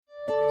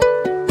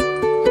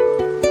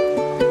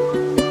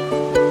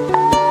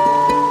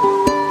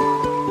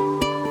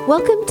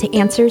Welcome to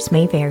Answers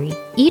May Vary.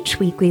 Each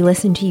week we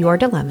listen to your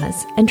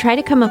dilemmas and try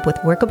to come up with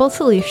workable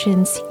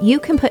solutions you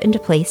can put into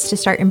place to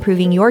start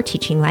improving your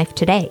teaching life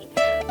today.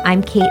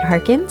 I'm Kate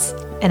Harkins.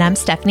 And I'm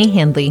Stephanie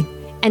Handley.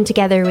 And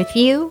together with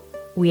you,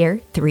 we're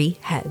Three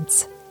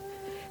Heads.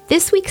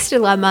 This week's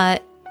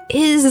dilemma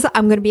is,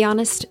 I'm going to be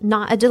honest,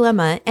 not a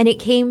dilemma, and it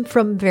came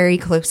from very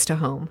close to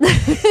home.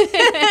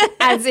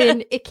 As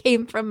in, it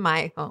came from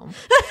my home.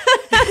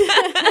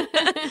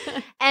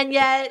 And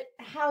yet,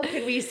 how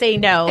could we say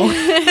no?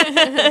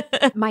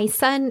 My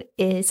son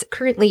is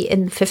currently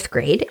in 5th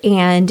grade,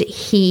 and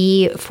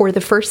he, for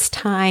the first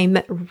time,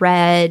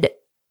 read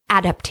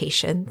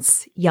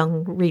adaptations,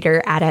 young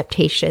reader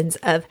adaptations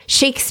of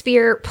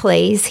Shakespeare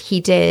plays. He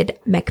did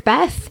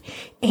Macbeth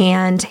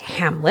and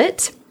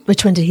Hamlet.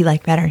 Which one did he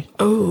like better?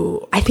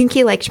 Oh, I think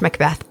he liked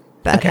Macbeth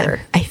better,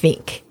 Okay. I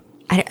think.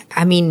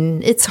 I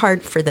mean, it's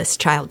hard for this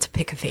child to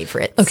pick a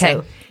favorite. Okay.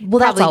 So Well,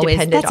 that's probably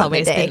always depended on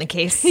the day. been the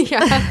case.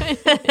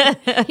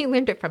 Yeah. He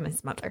learned it from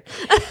his mother.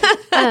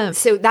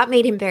 So that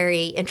made him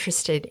very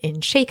interested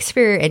in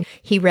Shakespeare. And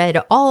he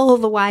read all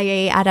the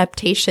YA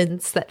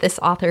adaptations that this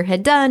author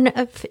had done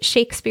of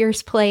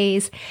Shakespeare's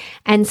plays.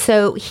 And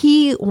so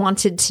he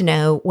wanted to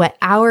know what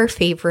our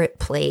favorite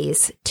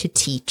plays to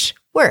teach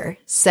were.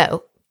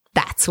 So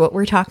that's what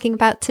we're talking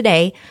about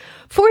today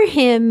for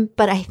him,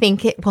 but I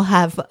think it will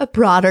have a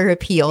broader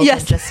appeal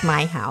than just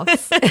my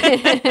house.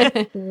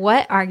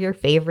 What are your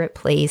favorite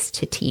plays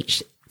to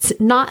teach? It's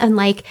not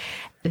unlike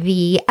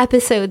the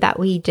episode that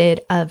we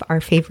did of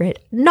our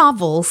favorite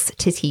novels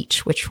to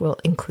teach, which we'll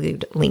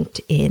include linked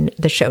in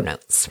the show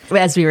notes.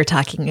 As we were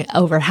talking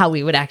over how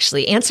we would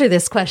actually answer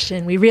this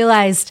question, we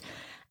realized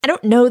I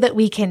don't know that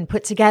we can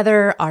put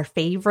together our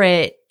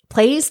favorite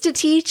plays to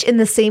teach in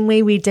the same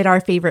way we did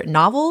our favorite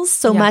novels,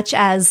 so much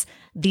as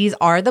these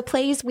are the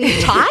plays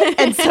we taught.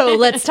 And so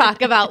let's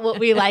talk about what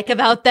we like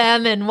about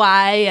them and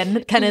why,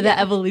 and kind of the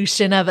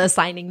evolution of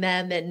assigning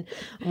them and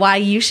why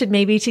you should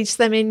maybe teach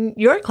them in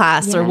your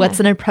class or what's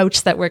an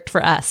approach that worked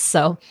for us.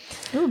 So,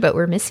 Ooh, but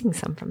we're missing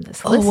some from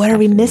this list. what are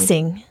we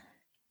missing?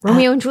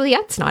 Romeo and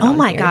Juliet's not on Oh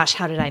my here. gosh,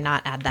 how did I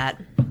not add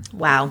that?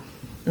 Wow.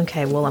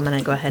 Okay, well, I'm going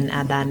to go ahead and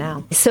add that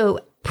now. So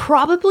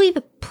probably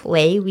the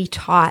play we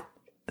taught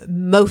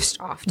most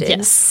often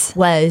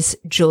was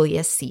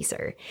Julius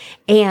Caesar.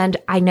 And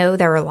I know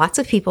there are lots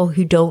of people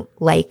who don't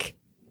like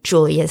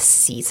Julius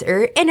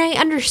Caesar, and I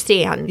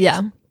understand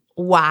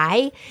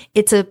why.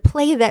 It's a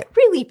play that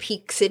really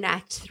peaks in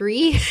Act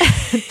 3.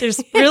 There's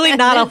really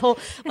not a whole,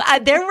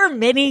 there were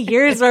many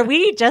years where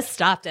we just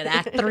stopped at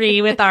Act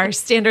 3 with our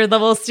standard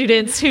level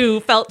students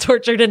who felt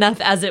tortured enough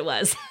as it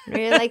was.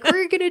 We're like,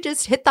 we're going to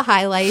just hit the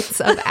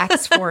highlights of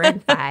Acts 4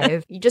 and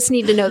 5. You just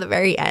need to know the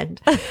very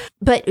end.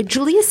 But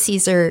Julius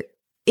Caesar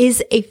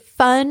is a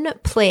fun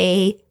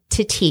play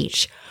to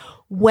teach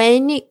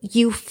when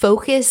you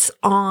focus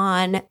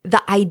on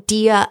the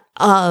idea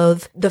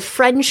of the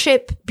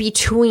friendship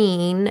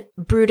between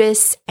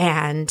Brutus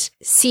and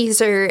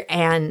Caesar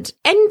and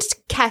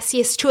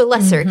Cassius to a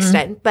lesser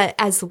extent, but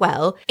as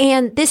well.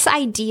 And this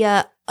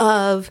idea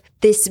of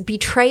this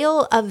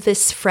betrayal of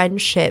this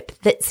friendship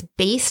that's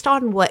based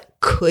on what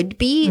could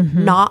be,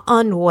 not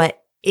on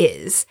what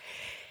is.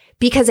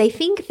 Because I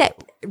think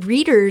that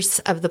readers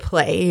of the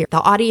play,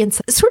 the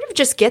audience, sort of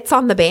just gets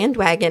on the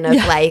bandwagon of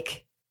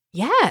like,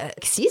 yeah,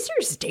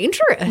 Caesar's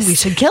dangerous. We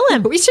should kill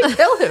him. We should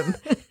kill him.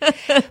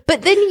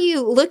 But then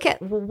you look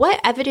at what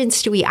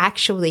evidence do we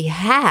actually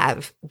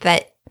have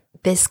that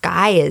this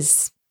guy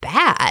is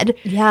bad?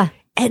 Yeah.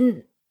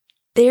 And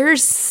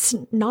there's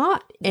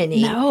not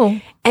any.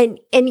 No. And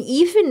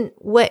even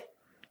what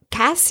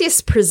Cassius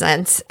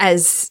presents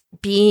as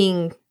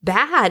being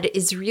bad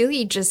is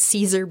really just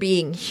Caesar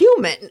being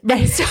human.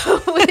 And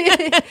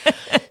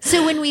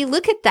so when we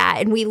look at that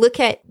and we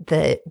look at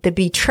the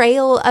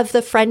betrayal of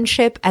the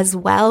friendship as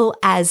well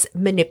as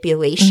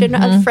manipulation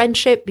of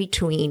friendship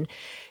between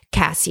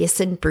Cassius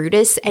and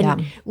Brutus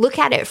and look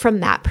at it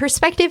from that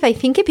perspective, I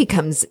think it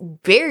becomes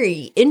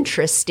very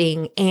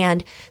interesting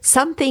and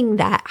something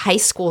that high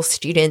school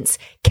students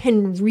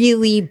can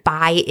really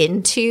buy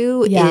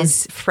into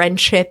is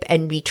friendship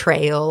and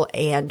betrayal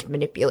and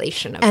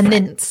manipulation of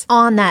friends. Then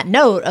on that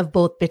note of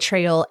both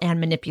betrayal and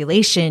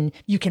manipulation,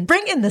 you can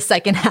bring in the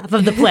second half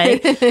of the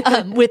play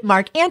with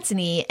Mark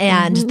Antony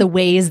and the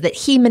ways that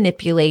he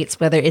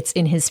manipulates, whether it's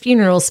in his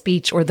funeral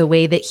speech or the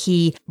way that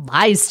he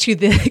lies to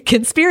the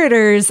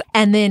conspirators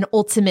and then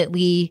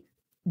ultimately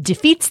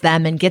defeats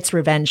them and gets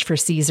revenge for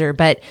Caesar.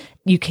 But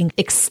you can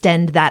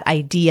extend that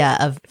idea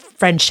of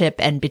friendship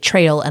and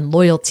betrayal and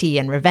loyalty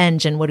and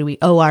revenge and what do we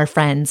owe our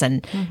friends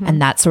and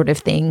that sort of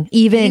thing.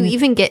 You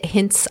even get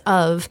hints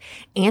of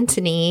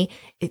Antony.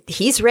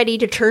 He's ready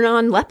to turn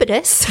on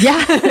Lepidus.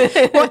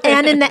 Yeah. Well,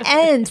 and in the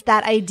end,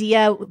 that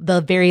idea,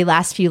 the very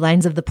last few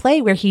lines of the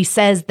play where he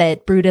says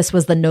that Brutus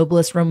was the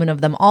noblest Roman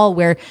of them all,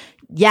 where,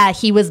 yeah,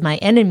 he was my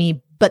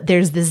enemy, but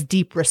there's this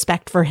deep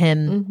respect for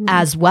him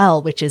as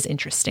well, which is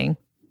interesting.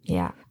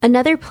 Yeah.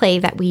 Another play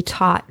that we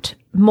taught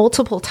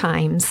multiple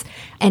times,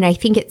 and I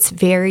think it's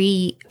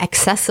very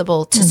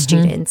accessible to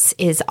students,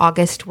 is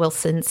August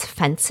Wilson's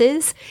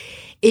Fences.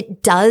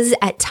 It does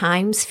at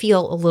times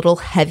feel a little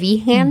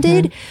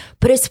heavy-handed,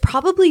 but it's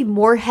probably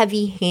more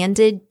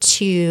heavy-handed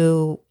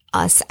to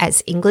us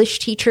as English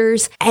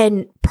teachers,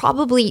 and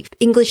probably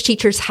English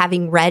teachers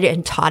having read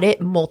and taught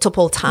it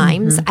multiple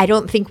times. I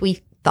don't think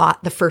we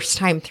thought the first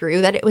time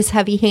through that it was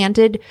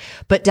heavy-handed,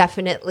 but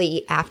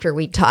definitely after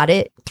we taught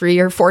it 3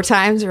 or 4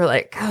 times, we're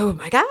like, oh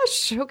my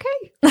gosh,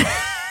 okay.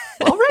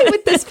 All right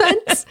with this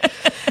fence.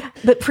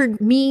 But for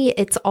me,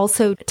 it's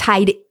also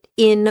tied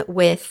in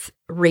with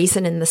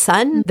Raisin in the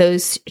Sun.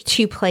 Those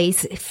 2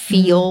 plays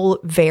feel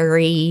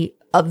very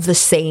of the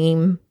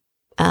same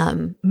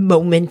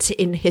moment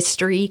in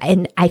history.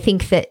 And I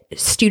think that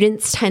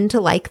students tend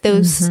to like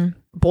those,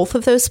 both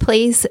of those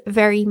plays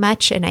very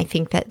much. And I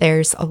think that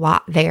there's a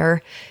lot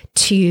there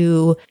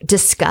to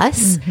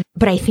discuss.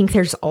 But I think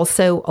there's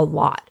also a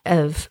lot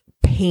of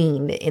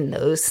pain in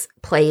those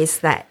plays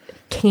that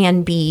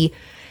can be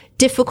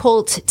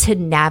difficult to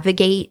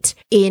navigate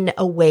in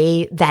a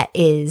way that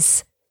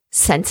is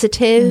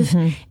sensitive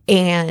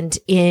and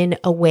in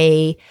a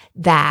way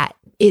that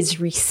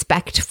is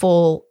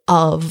respectful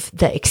of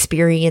the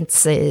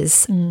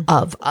experiences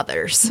of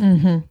others.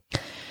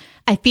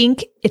 I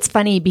think it's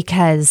funny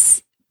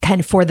because kind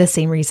of for the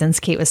same reasons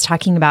Kate was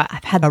talking about,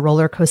 I've had a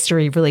roller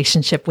coastery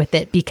relationship with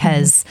it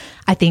because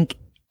I think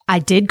I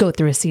did go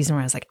through a season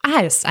where I was like,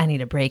 I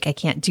need a break. I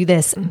can't do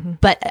this.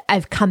 But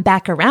I've come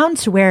back around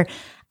to where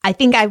I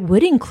think I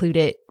would include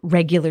it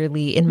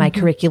regularly in my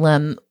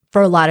curriculum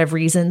for a lot of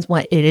reasons.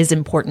 What it is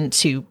important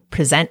to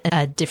present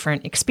a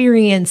different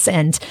experience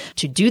and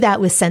to do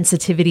that with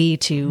sensitivity,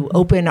 to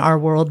open our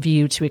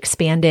worldview, to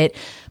expand it.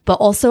 But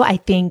also I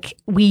think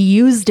we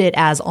used it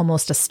as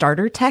almost a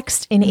starter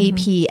text in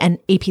AP and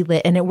AP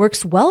Lit. And it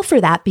works well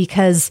for that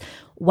because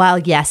while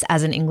yes,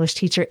 as an English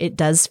teacher, it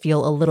does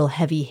feel a little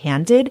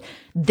heavy-handed,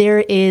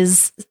 there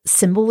is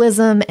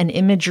symbolism and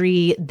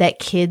imagery that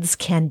kids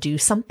can do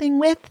something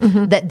with,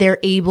 that they're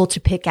able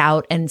to pick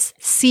out and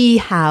see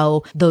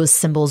how those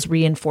symbols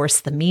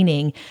reinforce the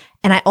meaning.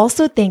 And I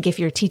also think if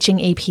you're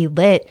teaching AP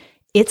Lit,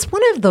 it's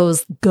one of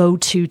those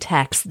go-to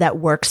texts that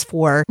works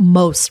for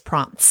most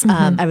prompts.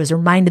 I was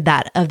reminded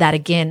of that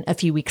again a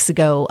few weeks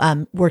ago,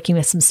 working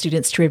with some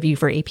students to review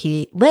for AP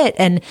Lit.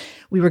 And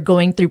we were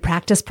going through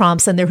practice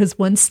prompts and there was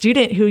one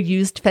student who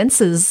used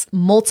fences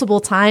multiple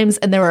times.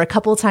 And there were a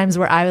couple of times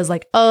where I was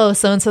like, oh,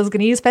 so-and-so's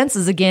going to use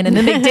fences again. And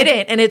then they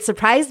didn't. And it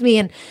surprised me.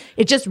 And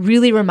it just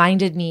really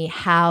reminded me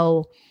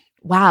how,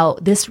 wow,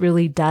 this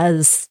really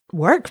does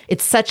work.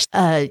 It's such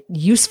a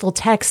useful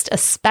text,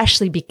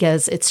 especially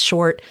because it's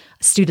short.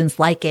 Students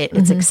like it.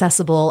 It's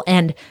accessible.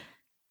 And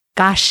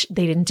gosh,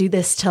 they didn't do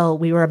this till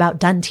we were about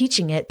done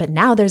teaching it. But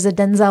now there's a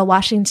Denzel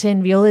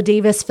Washington, Viola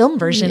Davis film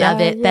version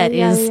of it that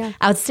is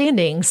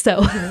outstanding. So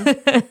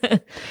I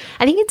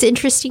think it's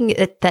interesting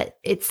that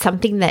it's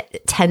something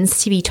that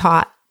tends to be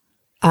taught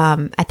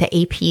at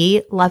the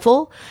AP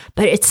level,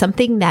 but it's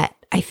something that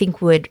I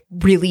think would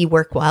really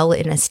work well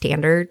in a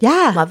standard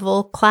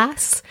level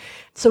class.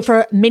 So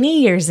for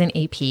many years in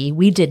AP,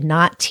 we did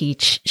not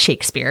teach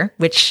Shakespeare,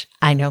 which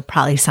I know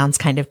probably sounds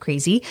kind of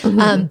crazy.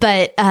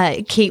 But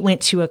Kate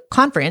went to a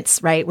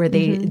conference, right, where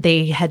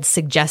they had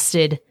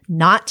suggested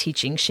not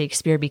teaching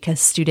Shakespeare because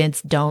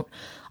students don't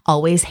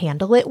always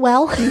handle it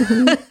well.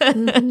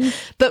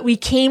 But we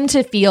came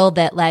to feel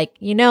that, like,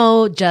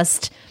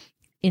 just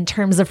in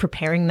terms of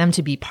preparing them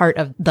to be part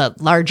of the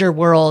larger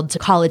world, to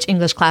college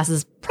English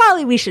classes,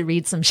 probably we should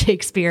read some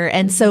Shakespeare.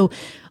 And so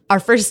our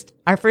first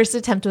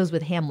attempt was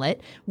with Hamlet,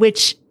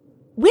 which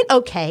went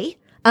okay.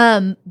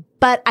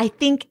 But I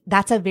think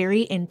that's a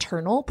very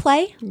internal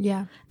play.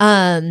 Yeah.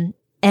 And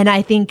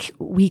I think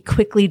we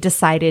quickly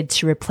decided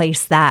to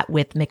replace that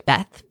with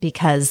Macbeth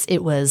because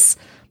it was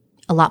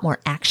a lot more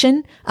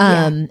action,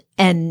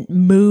 and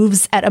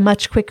moves at a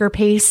much quicker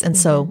pace. And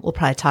so we'll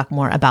probably talk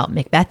more about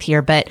Macbeth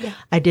here, but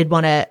I did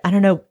want to, I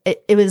don't know,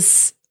 it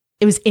was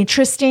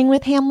interesting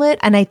with Hamlet.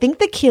 And I think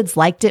the kids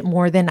liked it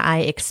more than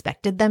I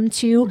expected them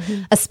to,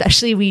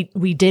 especially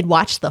we did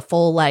watch the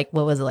full,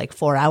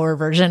 4-hour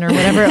version or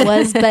whatever it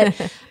was.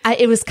 But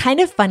it was kind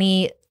of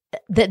funny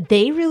that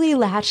they really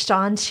latched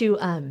on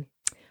to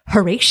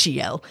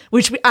Horatio,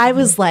 which I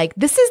was like,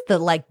 this is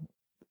the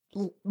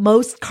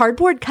most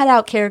cardboard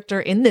cutout character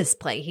in this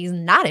play. He's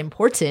not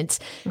important.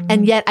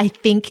 And yet I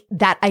think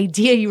that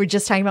idea you were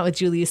just talking about with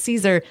Julius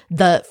Caesar,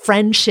 the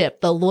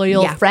friendship, the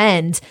loyal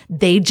friend,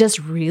 they just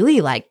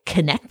really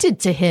connected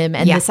to him.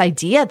 And this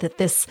idea that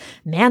this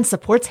man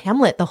supports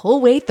Hamlet the whole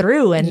way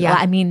through. And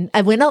I mean,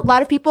 a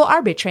lot of people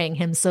are betraying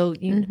him. So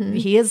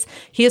he is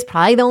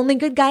probably the only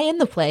good guy in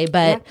the play,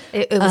 but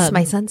it was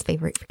my son's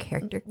favorite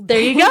character.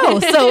 There you go.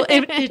 So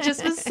it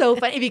just was so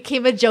funny. It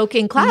became a joke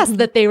in class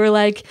that they were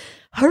like,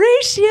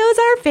 Horatio's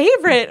our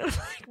favorite. I'm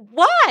like,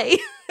 why?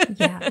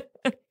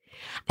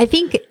 I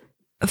think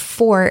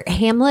for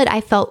Hamlet, I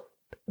felt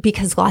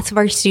because lots of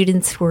our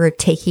students were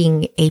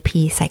taking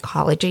AP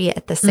psychology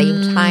at the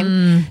same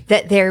time,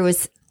 that there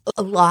was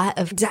a lot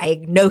of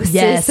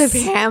diagnosis of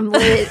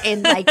Hamlet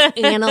and like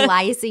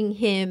analyzing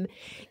him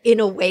in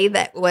a way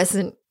that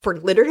wasn't for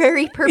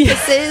literary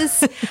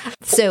purposes.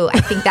 So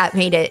I think that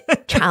made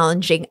it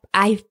challenging.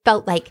 I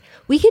felt like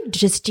we could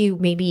just do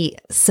maybe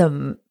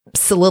some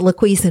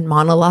soliloquies and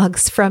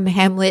monologues from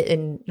Hamlet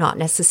and not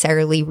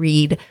necessarily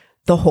read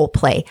the whole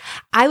play.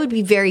 I would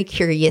be very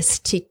curious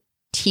to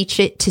teach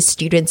it to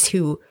students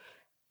who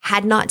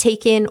had not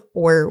taken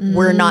or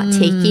were not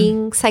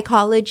taking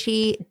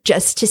psychology,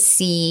 just to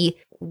see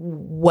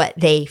what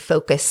they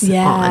focus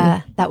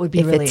on. That would be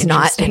if really it's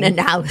not an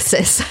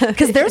analysis.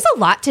 Because there's a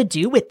lot to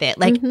do with it.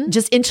 Like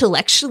just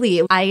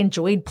intellectually, I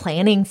enjoyed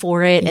planning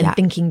for it and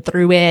thinking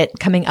through it,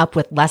 coming up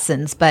with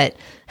lessons. But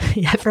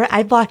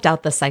I blocked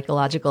out the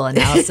psychological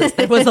analysis.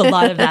 There was a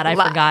lot of that I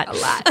forgot. A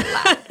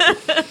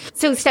lot.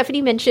 So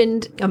Stephanie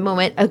mentioned a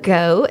moment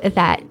ago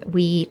that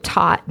we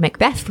taught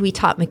Macbeth. We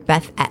taught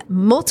Macbeth at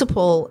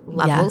multiple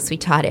levels. We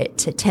taught it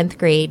to 10th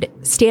grade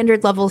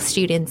standard level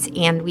students,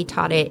 and we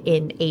taught it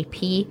in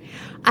AP.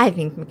 I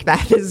think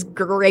Macbeth is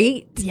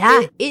great.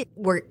 Yeah. It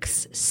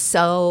works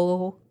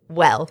so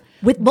well.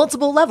 With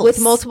multiple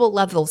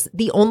levels.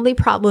 The only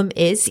problem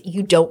is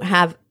you don't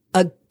have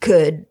a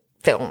good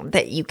film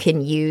that you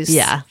can use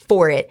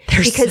for it.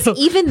 Because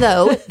even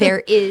though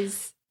there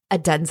is a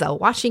Denzel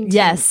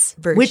Washington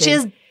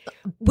version,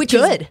 which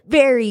is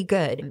very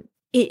good,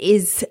 it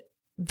is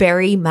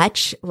very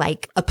much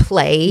like a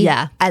play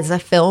as a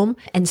film.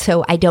 And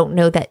so I don't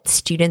know that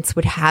students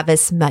would have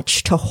as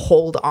much to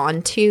hold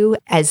on to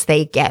as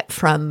they get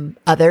from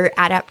other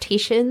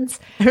adaptations.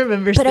 I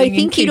remember But I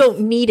think you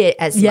don't need it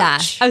as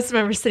much. I just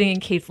remember sitting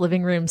in Kate's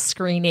living room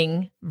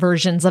screening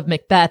versions of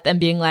Macbeth and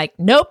being like,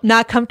 nope,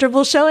 not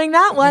comfortable showing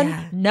that one.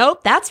 Yeah.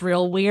 Nope, that's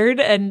real weird.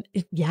 And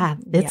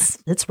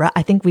it's rough.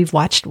 I think we've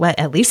watched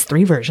at least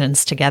 3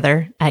 versions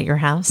together at your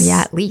house.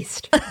 Yeah, at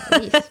least.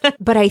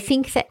 But I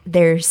think that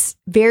there's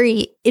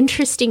very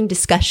interesting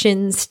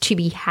discussions to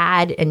be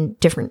had and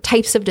different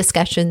types of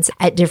discussions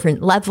at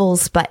different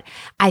levels. But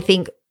I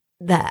think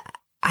the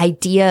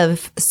idea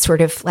of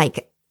sort of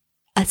like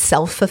a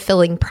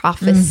self-fulfilling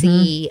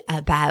prophecy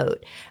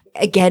about,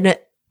 again,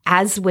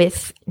 as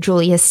with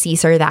Julius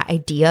Caesar, that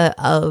idea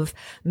of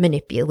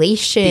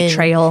manipulation,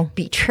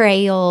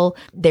 betrayal,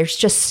 there's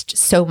just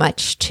so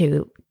much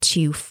to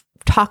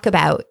talk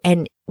about.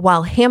 And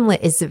while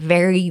Hamlet is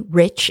very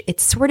rich,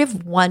 it's sort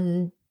of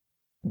one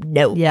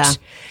note. Yeah.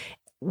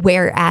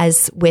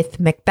 Whereas with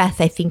Macbeth,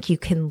 I think you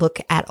can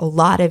look at a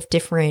lot of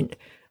different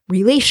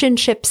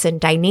relationships and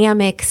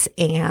dynamics,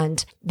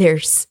 and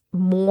there's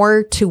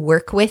more to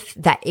work with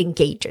that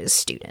engages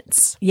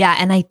students. Yeah.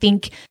 And I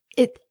think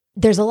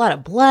there's a lot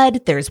of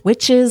blood. There's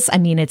witches. I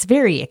mean, it's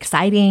very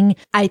exciting.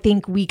 I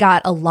think we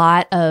got a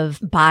lot of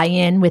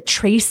buy-in with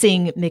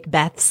tracing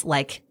Macbeth's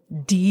like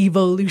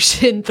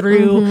devolution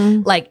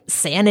through like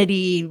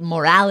sanity,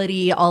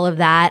 morality, all of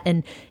that.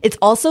 And it's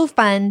also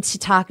fun to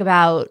talk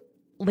about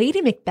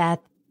Lady Macbeth.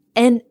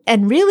 And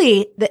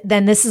really,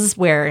 then this is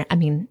where, I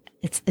mean,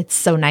 it's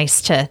so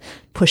nice to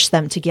push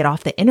them to get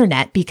off the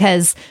internet,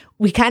 because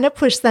we kind of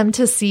push them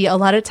to see a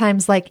lot of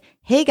times like,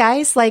 hey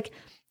guys, like,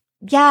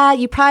 yeah,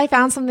 you probably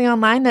found something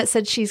online that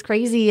said she's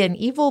crazy and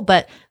evil,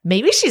 but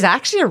maybe she's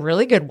actually a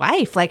really good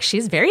wife. Like,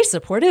 she's very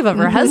supportive of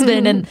her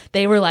husband. And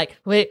they were like,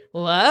 wait,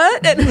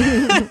 what?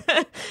 And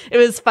it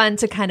was fun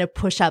to kind of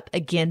push up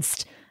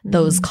against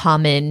those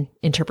common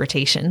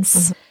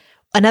interpretations.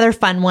 Another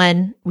fun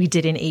one we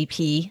did in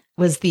AP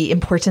was the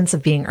importance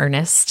of being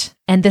earnest.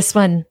 And this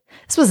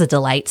was a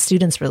delight.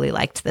 Students really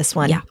liked this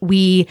one. Yeah.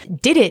 We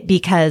did it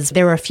because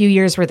there were a few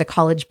years where the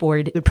College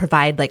Board would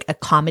provide like a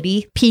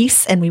comedy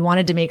piece, and we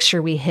wanted to make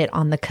sure we hit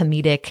on the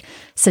comedic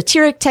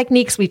satiric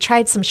techniques. We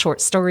tried some short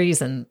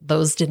stories, and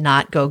those did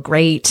not go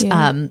great.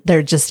 Yeah.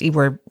 They're just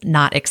were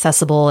not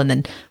accessible. And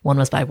then one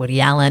was by Woody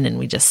Allen, and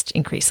we just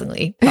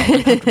increasingly felt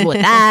uncomfortable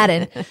with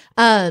that.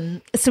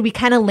 And so we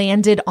kind of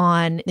landed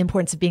on the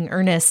importance of being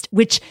earnest,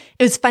 which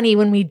it was funny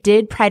when we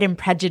did Pride and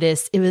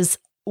Prejudice. It was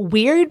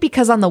weird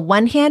because on the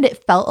one hand,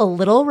 it felt a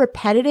little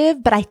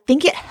repetitive, but I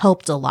think it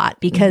helped a lot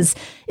because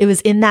it was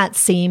in that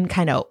same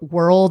kind of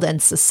world and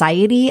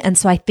society. And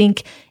so I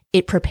think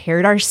it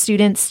prepared our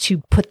students to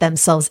put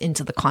themselves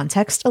into the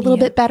context a little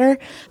bit better,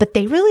 but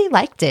they really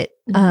liked it.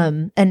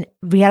 And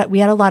we had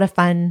a lot of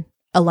fun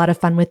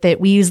with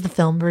it. We used the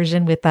film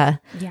version with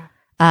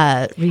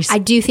I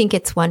do think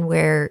it's one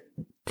where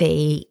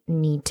they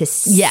need to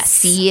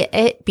see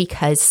it,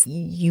 because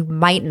you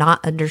might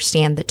not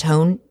understand the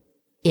tone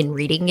in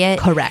reading it.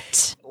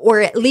 Correct. Or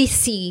at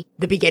least see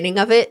the beginning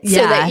of it so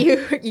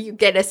that you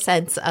get a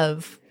sense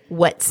of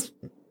what's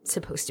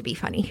supposed to be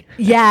funny.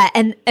 Yeah.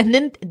 And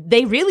then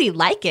they really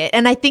like it.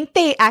 And I think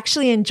they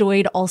actually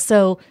enjoyed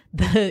also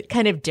the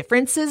kind of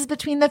differences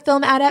between the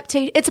film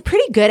adaptation. It's a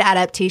pretty good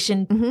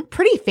adaptation,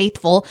 pretty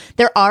faithful.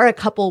 There are a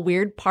couple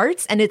weird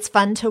parts, and it's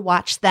fun to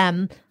watch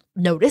them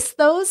notice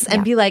those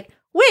and be like,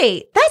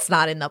 wait, that's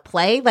not in the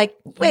play. Like,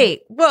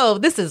 wait, whoa,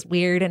 this is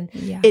weird. And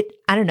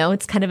I don't know,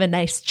 it's kind of a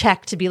nice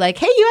check to be like,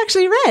 hey, you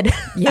actually read.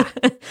 Yeah.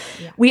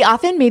 We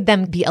often made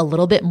them be a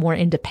little bit more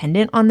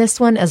independent on this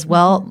one as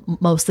well,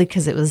 mostly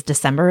because it was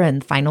December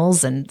and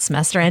finals and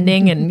semester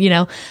ending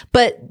and,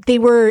 but they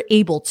were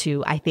able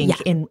to, I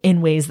think,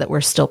 in ways that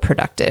were still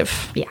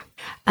productive. Yeah.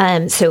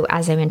 So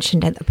as I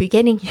mentioned at the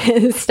beginning,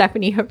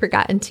 Stephanie had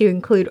forgotten to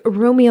include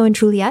Romeo and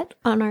Juliet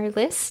on our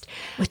list.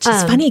 Which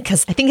is funny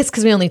because I think it's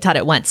because we only taught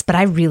it once, but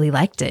I really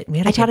liked it.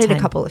 I taught it a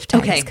couple of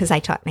times because I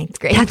taught ninth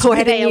grade. That's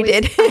more than you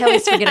did. I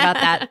always forget about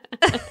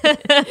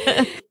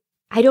that.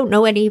 I don't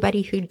know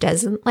anybody who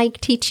doesn't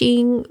like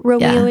teaching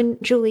Romeo and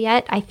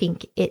Juliet. I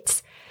think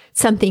it's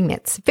something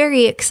that's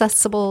very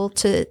accessible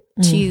to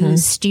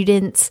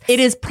students. It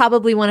is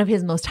probably one of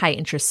his most high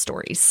interest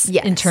stories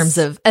in terms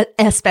of,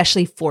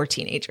 especially for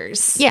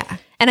teenagers. Yeah.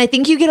 And I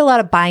think you get a lot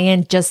of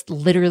buy-in just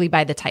literally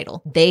by the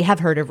title. They have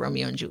heard of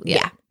Romeo and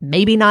Juliet. Yeah.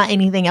 Maybe not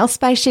anything else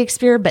by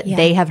Shakespeare, but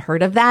they have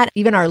heard of that.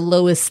 Even our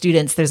lowest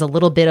students, there's a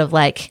little bit of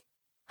like,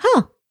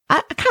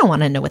 I kind of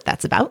want to know what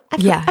that's about.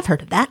 I've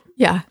heard of that.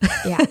 Yeah.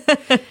 Yeah.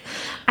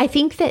 I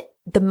think that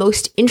the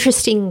most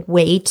interesting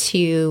way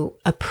to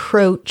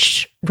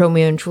approach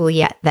Romeo and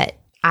Juliet that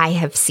I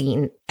have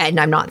seen, and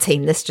I'm not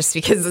saying this just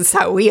because it's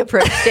how we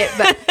approached it,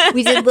 but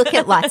we did look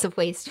at lots of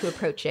ways to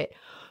approach it,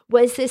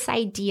 was this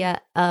idea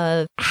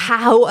of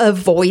how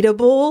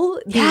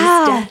avoidable these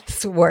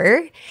deaths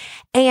were.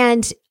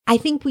 And I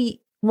think we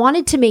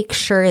wanted to make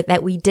sure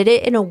that we did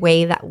it in a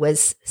way that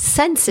was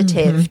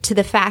sensitive to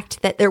the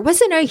fact that there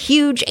wasn't a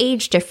huge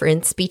age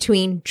difference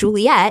between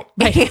Juliet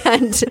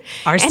and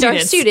our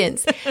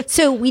students.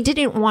 So we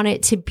didn't want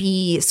it to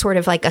be sort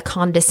of like a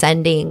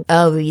condescending,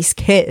 oh, these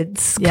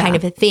kids kind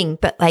of a thing,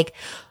 but like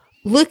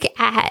look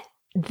at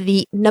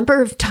the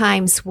number of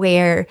times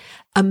where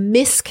a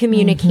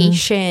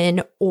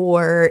miscommunication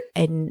or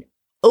an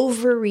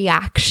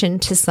overreaction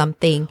to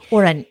something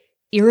or an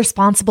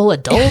irresponsible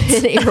adult.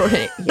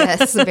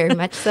 Yes, very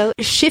much so.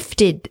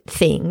 Shifted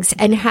things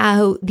and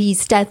how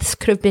these deaths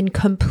could have been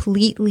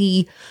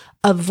completely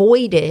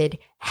avoided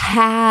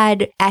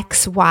had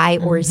X, Y,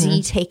 or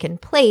Z taken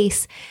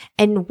place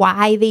and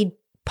why they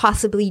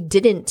possibly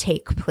didn't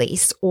take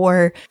place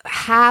or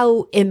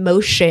how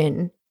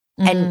emotion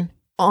and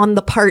on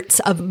the parts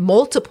of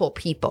multiple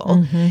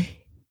people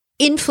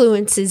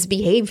influences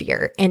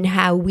behavior and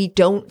how we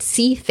don't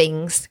see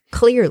things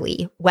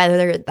clearly,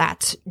 whether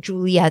that's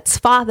Juliet's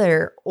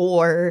father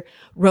or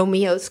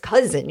Romeo's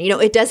cousin.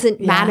 It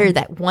doesn't matter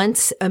that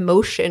once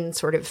emotion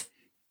sort of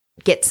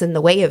gets in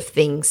the way of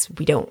things,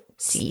 we don't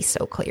see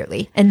so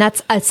clearly. And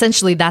that's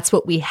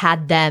what we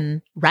had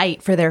them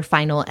write for their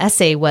final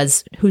essay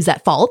was who's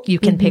at fault. You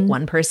can pick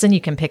one person, you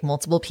can pick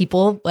multiple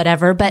people,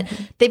 whatever. But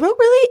they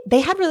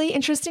had really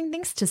interesting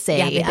things to say.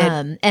 Yeah, they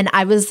did. And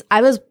I was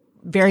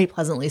very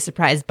pleasantly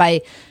surprised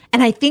by,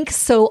 and I think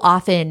so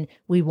often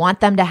we want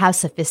them to have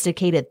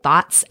sophisticated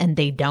thoughts and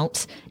they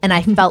don't. And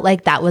I felt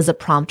like that was a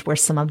prompt where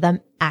some of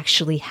them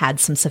actually had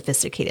some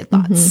sophisticated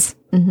thoughts.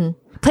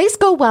 Plays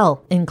go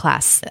well in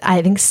class.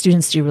 I think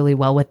students do really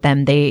well with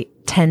them. They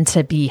tend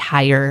to be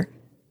higher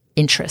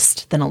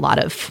interest than a lot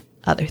of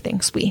other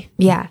things we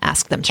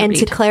ask them to read. And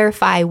to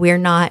clarify, we're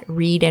not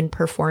read and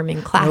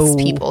performing class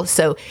people.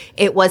 So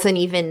it wasn't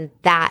even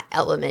that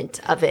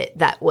element of it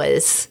that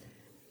was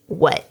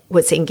what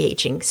was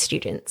engaging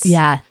students.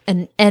 Yeah.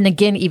 And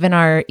again, even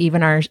our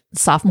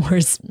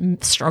sophomores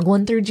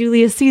struggling through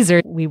Julius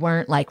Caesar, we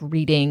weren't like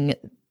reading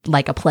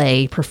like a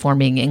play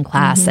performing in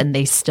class and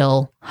they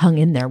still hung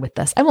in there with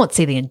us. I won't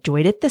say they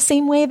enjoyed it the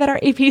same way that our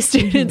AP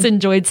students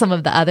enjoyed some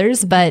of the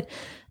others, but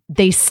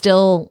they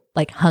still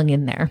like hung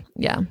in there.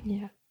 Yeah.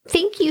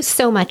 Thank you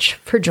so much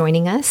for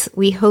joining us.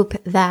 We hope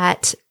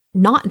that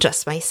not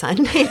just my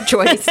son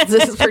enjoys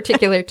this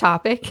particular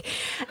topic.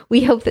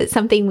 We hope that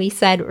something we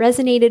said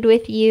resonated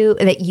with you,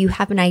 that you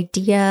have an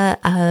idea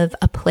of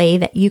a play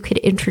that you could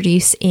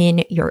introduce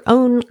in your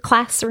own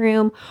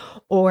classroom,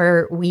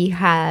 or we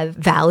have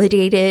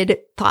validated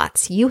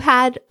thoughts you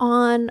had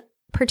on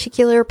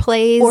particular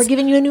plays. Or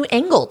given you a new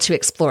angle to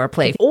explore a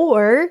play.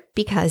 Or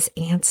because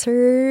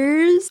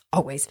answers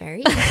always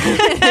vary.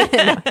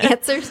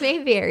 Answers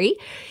may vary.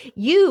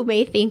 You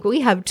may think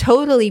we have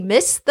totally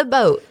missed the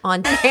boat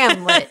on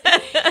Hamlet.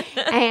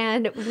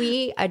 And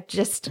we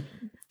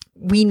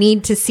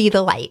need to see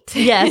the light.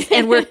 Yes,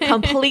 and we're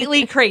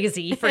completely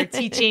crazy for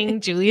teaching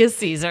Julius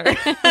Caesar.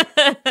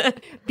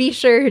 Be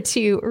sure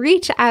to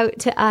reach out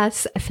to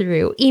us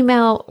through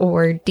email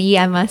or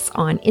DM us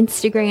on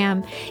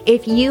Instagram.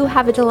 If you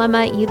have a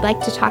dilemma you'd like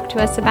to talk to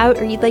us about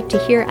or you'd like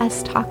to hear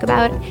us talk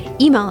about,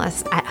 email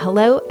us at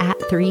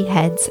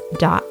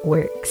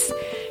hello@threeheads.works.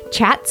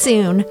 Chat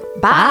soon.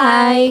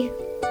 Bye.